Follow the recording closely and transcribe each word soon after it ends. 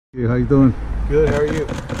Hey, how you doing? Good, how are you?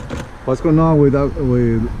 What's going on with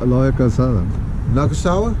Lawyer Casada?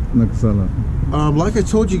 Nakasawa? Nakasawa. Like I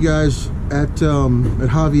told you guys at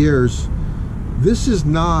Javier's, this is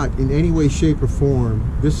not in any way, shape, or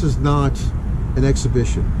form, this is not an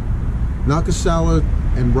exhibition. Nakasawa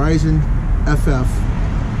and Ryzen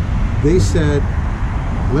FF, they said,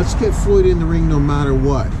 let's get Floyd in the ring no matter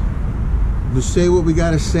what. We'll say what we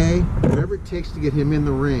gotta say, whatever it takes to get him in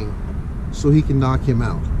the ring so he can knock him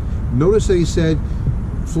out. Notice that he said,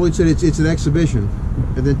 Floyd said it's an exhibition,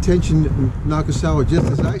 and then Tenshin Nasukawa, just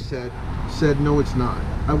as I said no, it's not.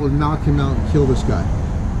 I will knock him out and kill this guy.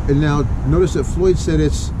 And now notice that Floyd said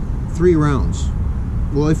it's 3 rounds.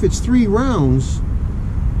 Well, if it's 3 rounds,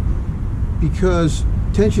 because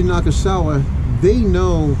Tenshin Nasukawa, they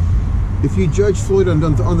know if you judge Floyd on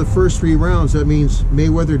the first 3 rounds, that means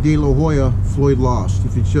Mayweather, De La Hoya, Floyd lost.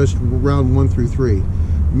 If it's just round 1 through 3.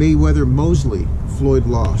 Mayweather, Mosley, Floyd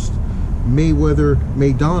lost. Mayweather,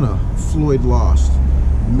 Maidana, Floyd lost.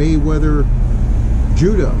 Mayweather,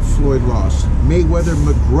 Judah, Floyd lost. Mayweather,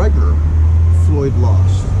 McGregor, Floyd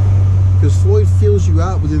lost. Because Floyd fills you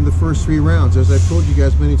out within the first 3 rounds, as I've told you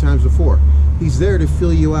guys many times before. He's there to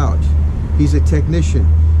fill you out. He's a technician.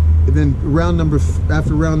 And then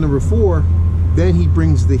after round number 4, then he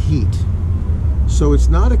brings the heat. So it's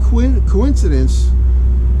not a coincidence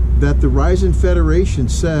that the Ryzen Federation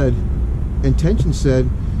said, and Tenshin said,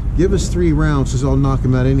 give us 3 rounds because I'll knock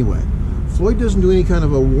him out anyway. Floyd doesn't do any kind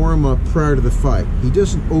of a warm-up prior to the fight. He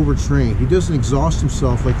doesn't overtrain. He doesn't exhaust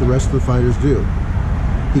himself like the rest of the fighters do.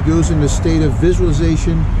 He goes into a state of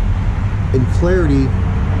visualization and clarity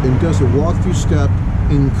and does a walk-through step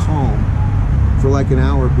in calm for like an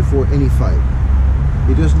hour before any fight.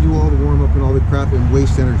 He doesn't do all the warm-up and all the crap and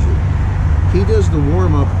waste energy. He does the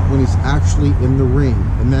warm-up when he's actually in the ring,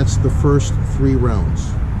 and that's the first 3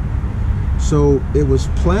 rounds. So it was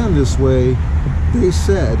planned this way. They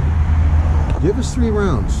said, give us 3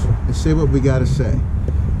 rounds and say what we got to say.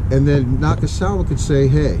 And then Nakasawa could say,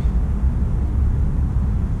 hey,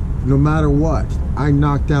 no matter what, I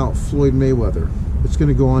knocked out Floyd Mayweather. It's going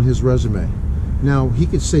to go on his resume. Now, he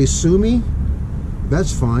could say, sue me.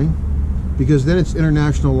 That's fine, because then it's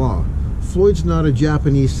international law. Floyd's not a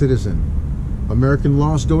Japanese citizen. American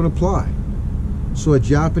laws don't apply. So a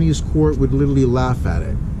Japanese court would literally laugh at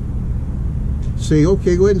it. Say,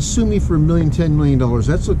 okay, go ahead and sue me for $1 million, $10 million.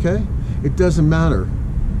 That's okay. It doesn't matter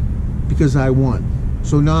because I won.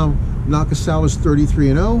 So now Nakasawa's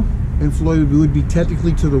 33-0, and Floyd would be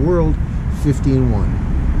technically to the world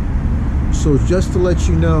 50-1. So just to let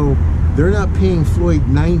you know, they're not paying Floyd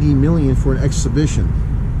 $90 million for an exhibition.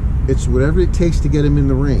 It's whatever it takes to get him in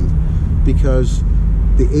the ring, because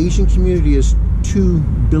the Asian community is 2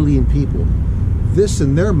 billion people. This,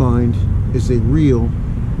 in their mind, is a real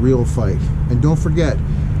fight. And don't forget,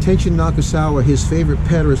 Tenshin Nasukawa, his favorite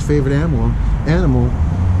pet or his favorite animal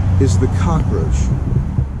is the cockroach.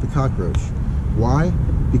 The cockroach. Why?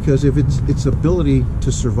 Because of its ability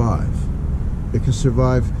to survive. It can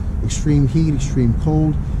survive extreme heat, extreme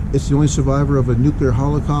cold. It's the only survivor of a nuclear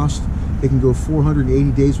holocaust. It can go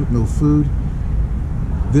 480 days with no food.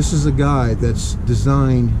 This is a guy that's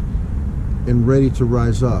designed and ready to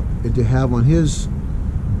rise up, and to have on his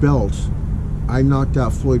belt, I knocked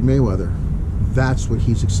out Floyd Mayweather. That's what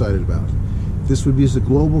he's excited about. This would be a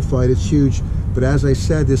global fight. It's huge. But as I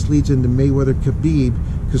said, this leads into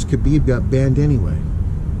Mayweather-Khabib, because Khabib got banned anyway.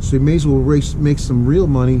 So he may as well make some real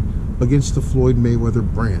money against the Floyd Mayweather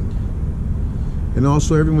brand. And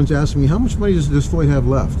also, everyone's asking me, how much money does Floyd have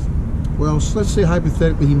left? Well, so let's say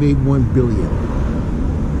hypothetically he made $1 billion.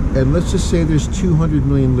 And let's just say there's 200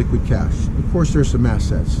 million liquid cash. Of course, there's some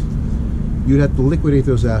assets. You'd have to liquidate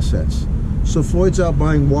those assets. So Floyd's out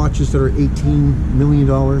buying watches that are $18 million.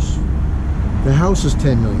 The house is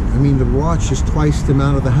 $10 million. I mean, the watch is twice the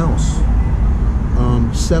amount of the house.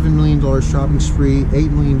 $7 million shopping spree,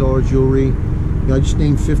 $8 million jewelry. You know, I just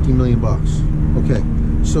named 50 million bucks. Okay,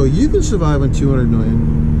 so you can survive on 200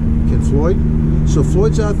 million. Can Floyd? So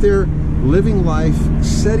Floyd's out there living life,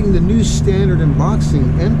 setting the new standard in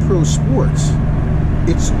boxing and pro sports.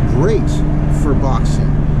 It's great for boxing.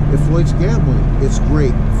 If Floyd's gambling, it's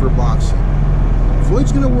great for boxing.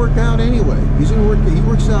 Floyd's going to work out anyway. He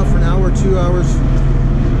works out for an hour, 2 hours,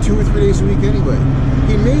 2 or 3 days a week anyway.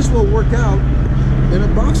 He may as well work out in a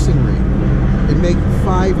boxing ring and make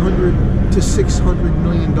 $500 to $600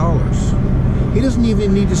 million. He doesn't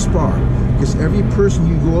even need to spar, because every person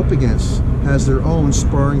you go up against has their own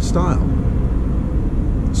sparring style.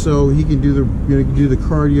 So he can do the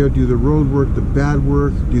cardio, do the road work, the bad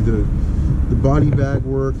work, do the body bag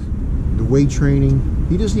work, the weight training.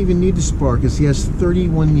 He doesn't even need to spar, because he has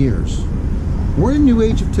 31 years. We're in a new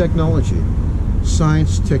age of technology,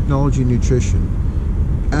 science, technology,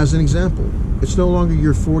 nutrition. As an example, it's no longer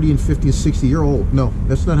you're 40 and 50 and 60 year old. No,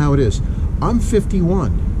 that's not how it is. I'm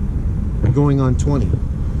 51, going on 20.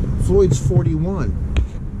 Floyd's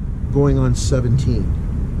 41, going on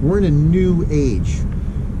 17. We're in a new age.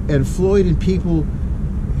 And Floyd and people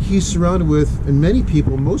he's surrounded with, and many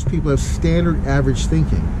people, most people have standard average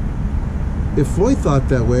thinking. If Floyd thought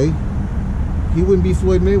that way, he wouldn't be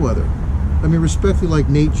Floyd Mayweather. I mean, respectfully, like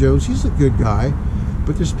Nate Jones, he's a good guy,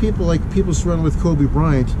 but there's people like people surrounded with Kobe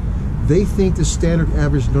Bryant, they think the standard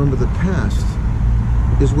average norm of the past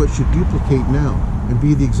is what should duplicate now and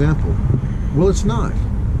be the example. Well, it's not.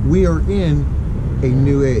 We are in a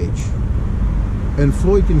new age. And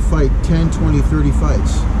Floyd can fight 10, 20, 30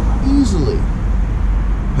 fights easily,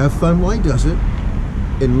 have fun while he does it,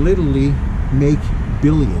 and literally make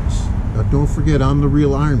billions. Now, don't forget, I'm the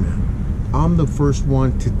real Iron Man. I'm the first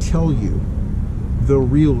one to tell you the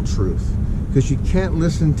real truth, because you can't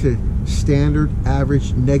listen to standard,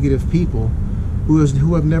 average, negative people who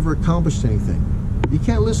have never accomplished anything. You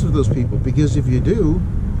can't listen to those people, because if you do,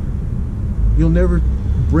 you'll never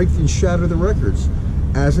break and shatter the records.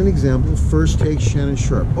 As an example, First Take Shannon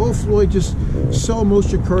Sharpe. Oh, Floyd, just sell most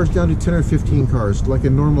of your cars down to 10 or 15 cars like a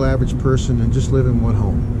normal average person and just live in one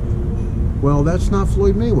home. Well, that's not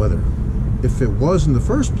Floyd Mayweather. If it was in the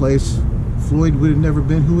first place, Floyd would have never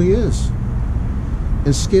been who he is.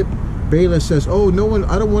 And Skip Bayless says, oh, no one,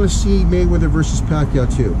 I don't want to see Mayweather versus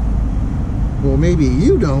Pacquiao too. Well, maybe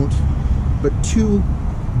you don't, but 2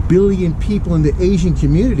 billion people in the Asian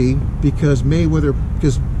community, because Manny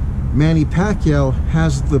Pacquiao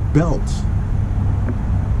has the belt.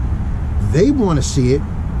 They want to see it,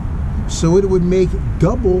 so it would make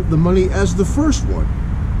double the money as the first one.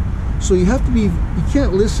 So you have to be, you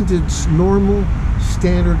can't listen to normal,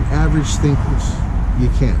 standard, average thinkers. You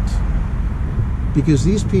can't. Because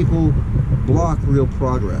these people block real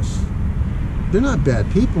progress. They're not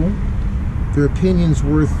bad people. Their opinion's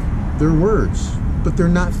worth their words, but they're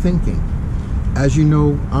not thinking. As you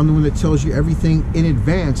know, I'm the one that tells you everything in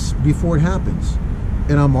advance before it happens.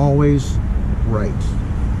 And I'm always right.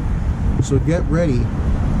 So get ready.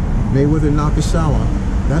 Mayweather Nakasawa,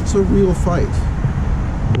 that's a real fight.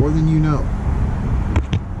 More than you know.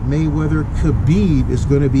 Mayweather Khabib is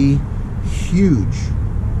going to be huge.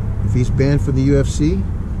 If he's banned from the UFC,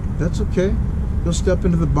 that's okay. He'll step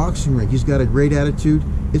into the boxing ring. He's got a great attitude.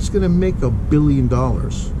 It's going to make $1 billion.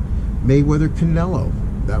 Mayweather Canelo,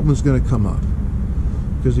 that one's going to come up.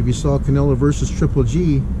 Because if you saw Canelo versus Triple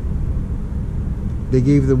G, they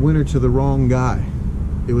gave the winner to the wrong guy.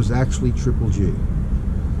 It was actually Triple G.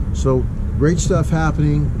 So, great stuff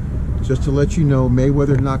happening. Just to let you know,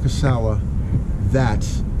 Mayweather Nakasawa, that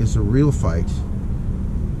is a real fight.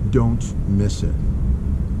 Don't miss it.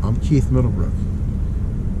 I'm Keith Middlebrook,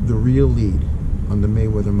 the real lead on the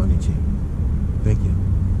Mayweather Money Team. Thank you.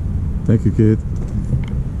 Thank you, kid.